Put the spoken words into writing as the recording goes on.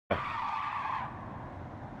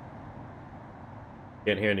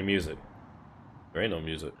Can't hear any music. There ain't no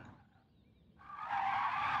music.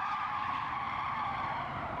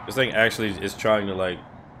 This thing actually is trying to like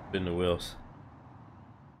spin the wheels.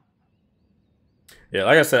 Yeah,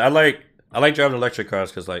 like I said, I like driving electric cars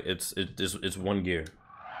because like it's one gear.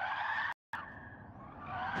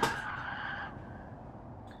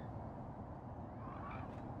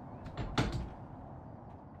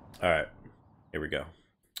 All right, here we go.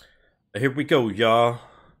 Here we go, y'all.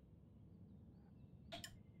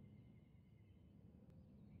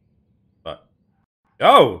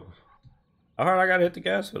 Oh, how hard I gotta hit the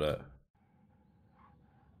gas for that?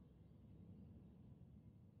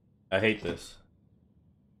 I hate this.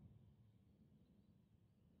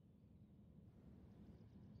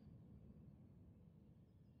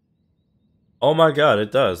 Oh my god,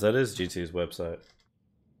 it does. That is GT's website.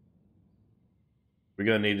 We're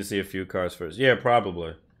gonna need to see a few cars first. Yeah,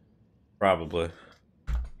 probably. Probably.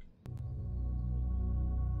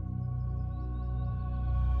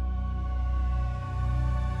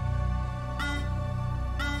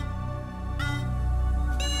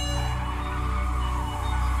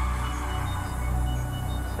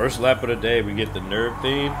 First lap of the day, we get the nerve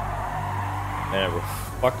theme, and we're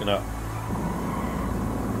fucking up.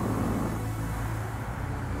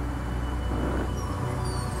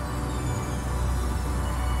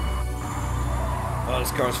 Oh,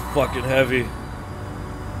 this car's fucking heavy.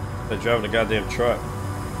 They're driving a goddamn truck.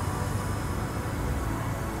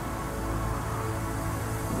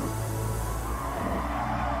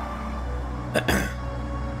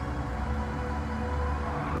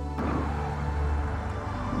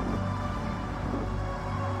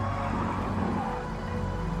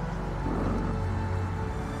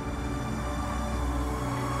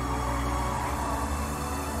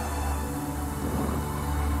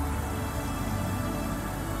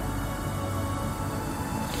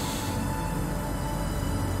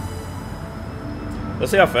 Let's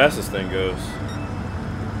see how fast this thing goes.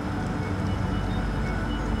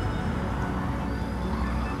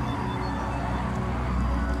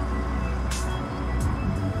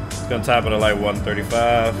 It's gonna top it at like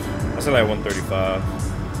 135. I say like 135.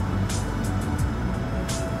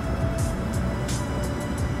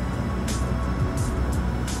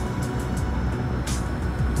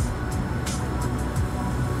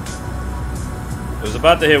 It was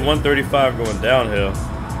about to hit 135 going downhill.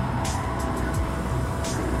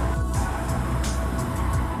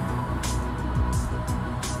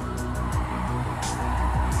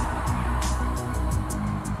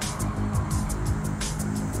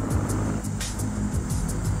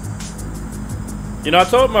 You know, I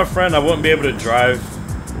told my friend I wouldn't be able to drive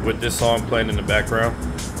with this song playing in the background.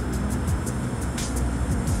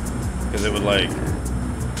 Because it would like...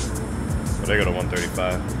 Oh, they go to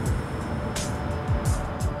 135.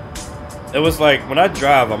 It was like, when I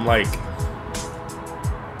drive, I'm like...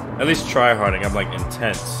 At least try-harding, I'm like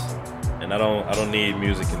intense. And I don't need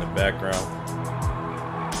music in the background.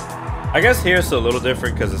 I guess here it's a little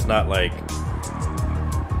different because it's not like...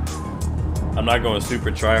 I'm not going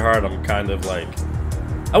super try-hard, I'm kind of like...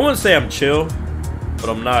 I wouldn't say I'm chill, but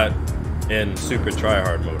I'm not in super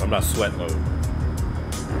try-hard mode. I'm not sweat mode.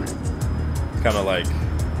 It's kind of like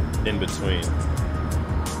in between.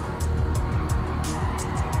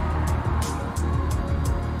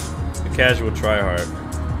 The casual try-hard.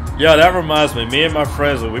 Yeah, that reminds me. Me and my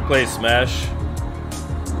friends, when we played Smash,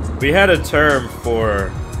 we had a term for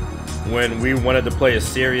when we wanted to play a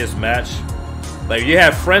serious match. Like, you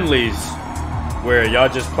have friendlies where y'all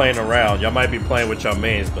just playing around. Y'all might be playing with y'all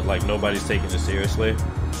mains, but like nobody's taking it seriously.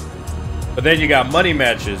 But then you got money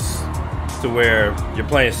matches to where you're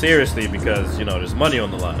playing seriously because, you know, there's money on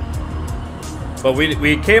the line. But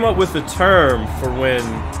we came up with a term for when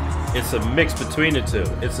it's a mix between the two.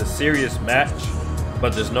 It's a serious match,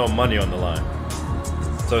 but there's no money on the line.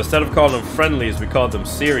 So instead of calling them friendlies, we called them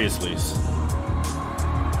seriouslies.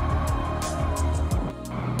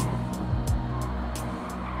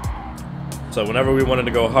 So whenever we wanted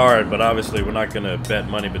to go hard, but obviously we're not gonna bet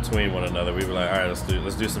money between one another, we were like, all right, let's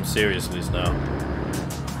do some seriouslys now.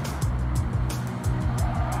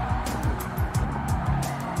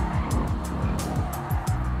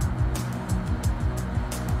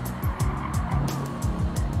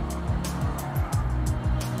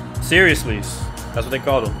 Seriouslys, that's what they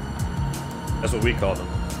call them. That's what we call them.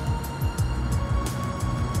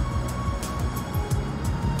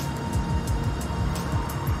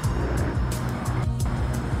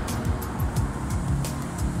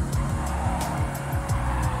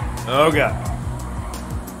 Oh god.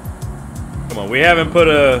 Come on, we haven't put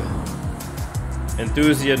a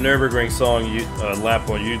enthusiast Nurburgring song lap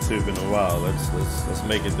on YouTube in a while. Let's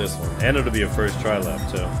make it this one, and it'll be a first try lap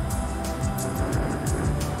too.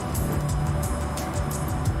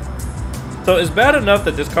 So it's bad enough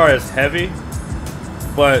that this car is heavy,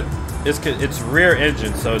 but it's rear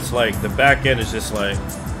engine, so it's like the back end is just like.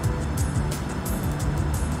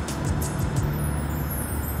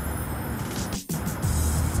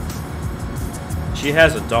 She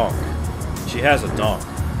has a donk. She has a donk.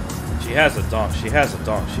 She has a donk. She has a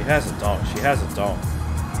donk. She has a donk. She has a donk.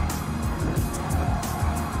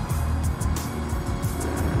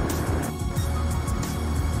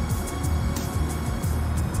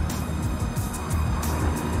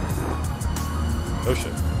 Oh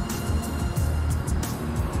shit.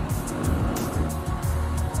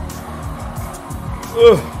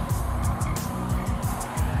 Ugh.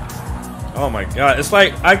 Oh my god, it's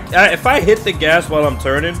like if I hit the gas while I'm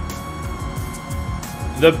turning,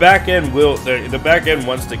 the back end will the back end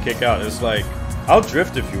wants to kick out. It's like, I'll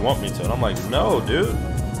drift if you want me to. And I'm like, no, dude.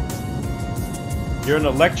 You're an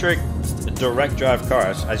electric direct drive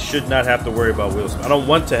car. I should not have to worry about wheel spin. I don't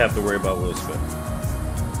want to have to worry about wheel spin.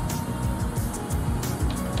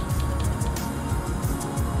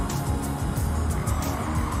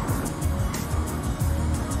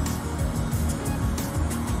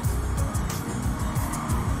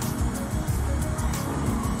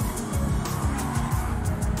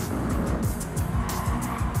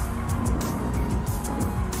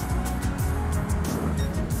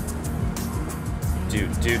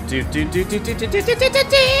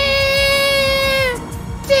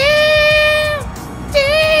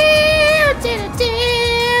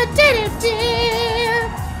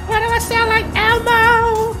 Why do I sound like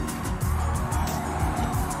Elmo?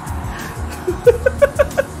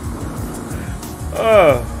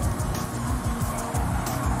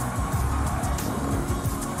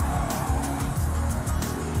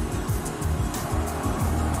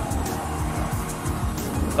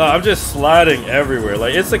 I'm just sliding everywhere.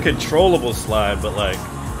 Like, it's a controllable slide, but like,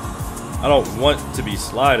 I don't want to be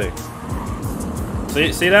sliding.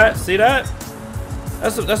 See that? See that?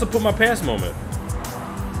 That's a put my pants moment.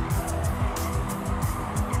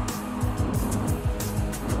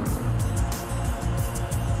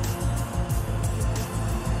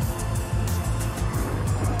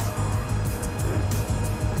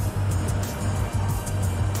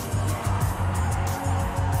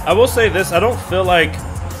 I will say this, I don't feel like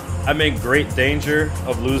I'm in great danger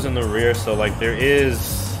of losing the rear, so like there is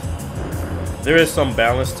some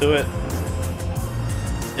balance to it.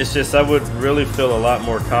 It's just I would really feel a lot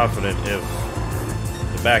more confident if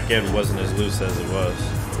the back end wasn't as loose as it was.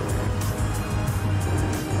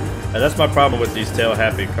 And that's my problem with these tail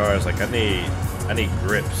happy cars. Like I need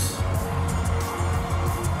grips.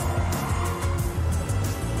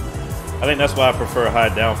 I think that's why I prefer high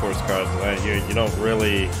downforce cars. Like you don't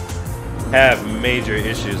really have major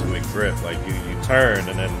issues with grip. Like you turn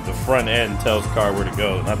and then the front end tells the car where to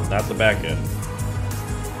go, not the back end.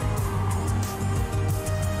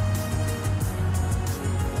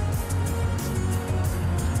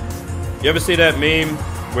 You ever see that meme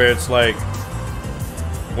where it's like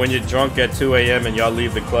when you're drunk at 2 a.m. and y'all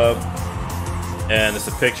leave the club and it's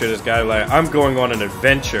a picture of this guy like, I'm going on an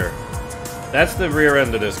adventure. That's the rear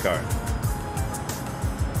end of this car.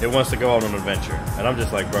 It wants to go on an adventure. And I'm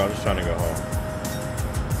just like, bro, I'm just trying to go home.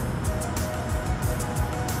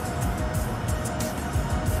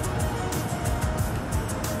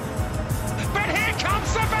 But here comes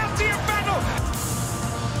Sebastian Vettel!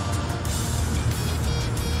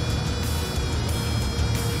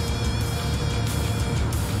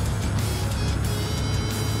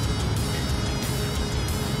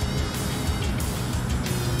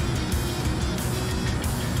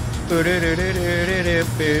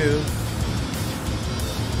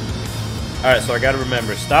 Alright, so I gotta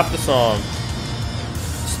remember, stop the song,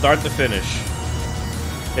 start the finish,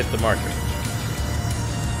 hit the marker.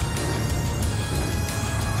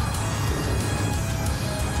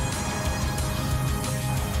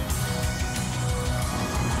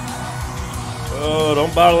 Oh,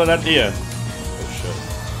 don't bottle it at the end.